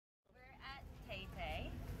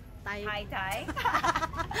TayTay.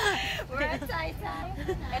 We're at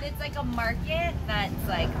TayTay, and it's like a market that's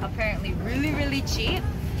like apparently really cheap.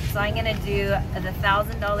 So I'm gonna do the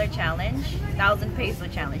 $1,000 challenge, 1,000 peso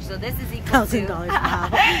challenge. So this is equal to $1,000. Wow.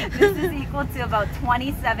 this is equal to about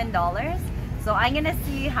 $27. So I'm gonna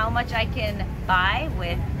see how much I can buy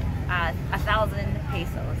with 1,000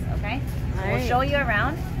 pesos. Okay, so we'll show you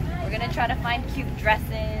around. We're gonna try to find cute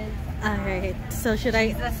dresses. Alright, so should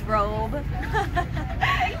Jesus robe,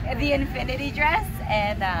 the infinity dress,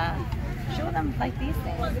 and show them like these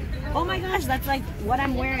things. Oh my gosh, that's like what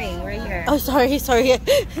I'm wearing right here. Oh, sorry. Sorry.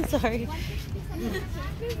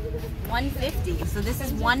 150. So this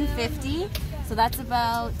is 150. So that's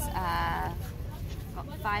about $5,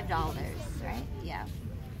 right? Yeah,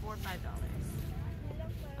 $4 or $5.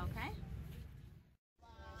 Okay.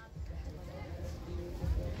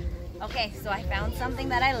 Okay, so I found something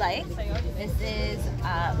that I like. This is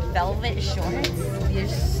velvet shorts. They're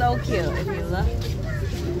so cute. If you look,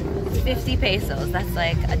 it's 50 pesos. That's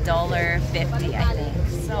like $1.50, I think.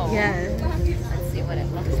 So Yeah. let's see what it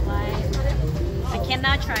looks like. I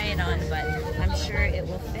cannot try it on, but I'm sure it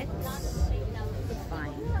will fit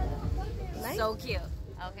fine. Nice. So cute.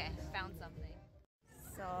 Okay, found something.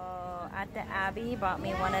 So at the Abbey, bought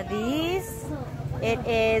me one of these. It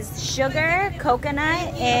is sugar,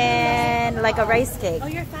 coconut, and like a rice cake. Oh,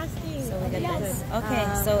 you're fasting. So look at this. Okay,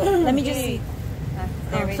 so let me just see.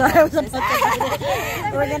 There we sorry, go. I was about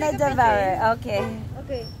We're gonna devour. Okay.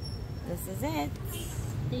 Okay. This is it.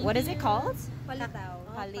 What is it called? Palitaw.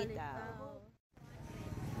 Palitaw.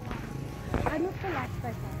 Ano po last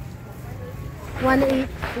price?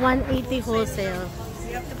 180 wholesale.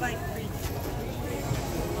 You have to buy 3.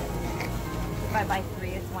 If I buy 3,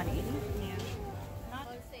 it's 180. Yeah. Not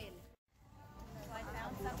wholesale. So I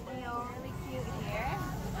found something really cute here.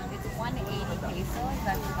 It's 180 pesos.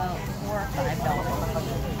 That's about $4 or $5.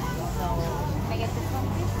 So can I get this one,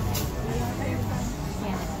 please?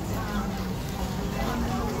 Yeah.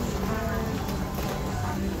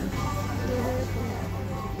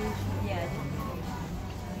 Yeah.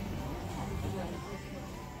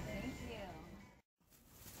 Thank you.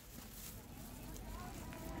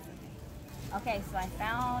 Okay, so I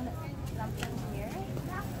found something here.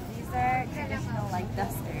 These are traditional like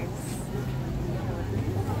dusters.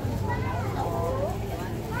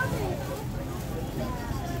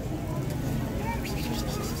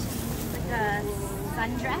 Like a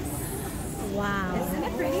sundress. Wow. Isn't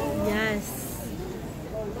it pretty? Yes.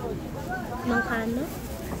 Magkano?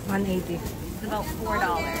 180. It's about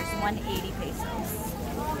 $4, 180 pesos.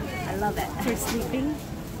 I love it. For sleeping?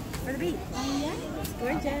 For the beach. Yeah. It's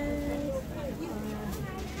gorgeous.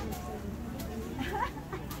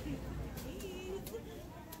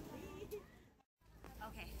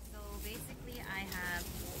 Okay, so basically I have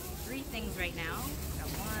 3 things right now. Got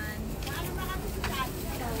one.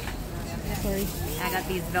 Sorry. I got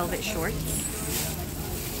these velvet shorts.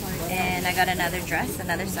 And I got another dress,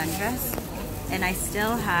 another sundress. And I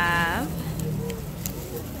still have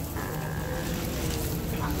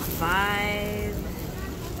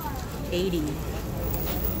 580,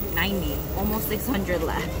 90, almost 600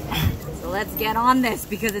 left. So let's get on this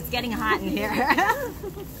because it's getting hot in here.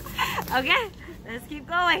 Okay, let's keep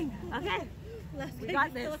going. Okay, we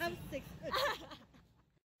got this.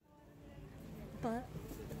 But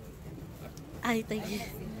I thank you.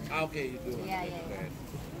 Okay, you do. Yeah.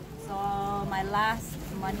 So my last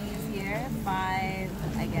money is here, 5,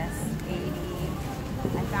 I guess, 80.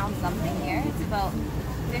 I found something here. It's about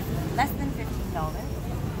less than $15,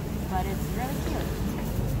 but it's really cute.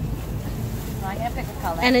 So I'm gonna pick a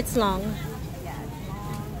color. And it's long. Yeah,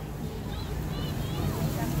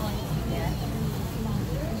 it's long. Yeah.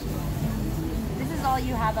 This is all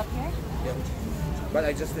you have up here? Yep. But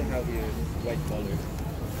I just have your white color.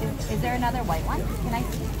 Is there another white one? Can I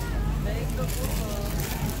see?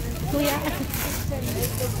 Kuya.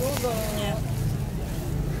 Yeah.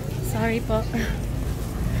 Sorry po.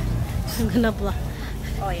 I'm gonna block.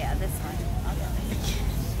 Oh yeah, this one.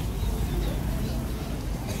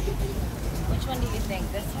 Which one do you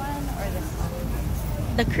think? This one or this one?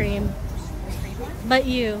 The cream. The cream one? But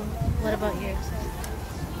you, what about yours?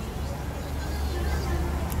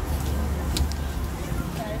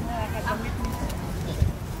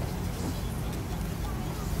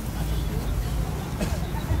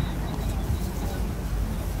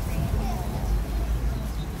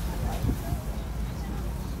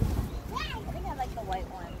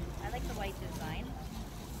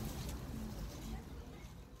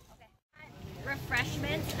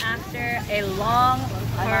 Refreshments after a long,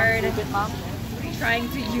 hard trying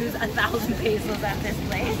to use 1,000 pesos at this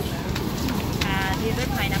place. These are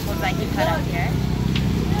pineapples that he cut up here.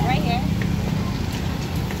 Right here.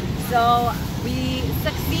 So we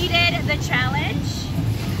succeeded the challenge,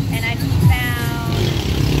 and I found.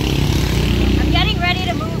 I'm getting ready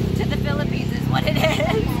to move to the Philippines. Is what it is.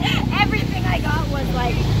 Everything I got was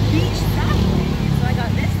like beach stuff. So I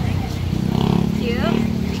got this thing. Cute.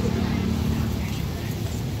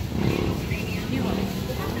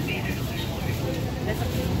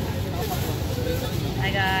 I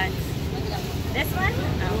got this one.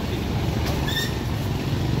 Oh.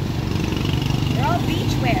 They're all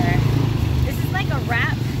beach wear. This is like a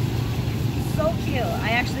wrap. So cute. I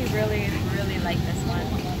actually really like this one.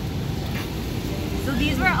 So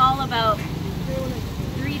these were all about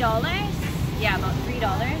 $3. Yeah, about $3.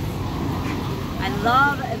 I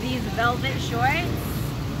love these velvet shorts.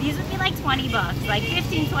 These would be like 20 bucks, like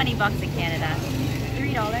 15, 20 bucks in Canada.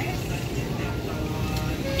 $3.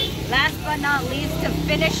 Last but not least, to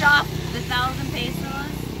finish off the 1,000 pesos,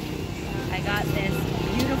 I got this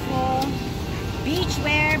beautiful beach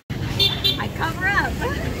wear. I cover up.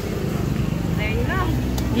 There you go.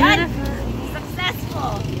 Done.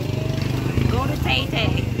 Successful. Go to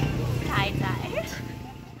TayTay. TayTay.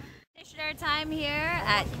 Finished our time here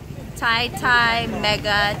at TayTay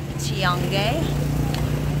Mega Tiangge.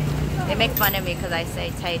 They make fun of me because I say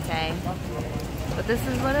TayTay. But this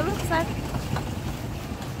is what it looks like.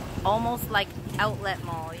 Almost like outlet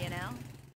mall, you know?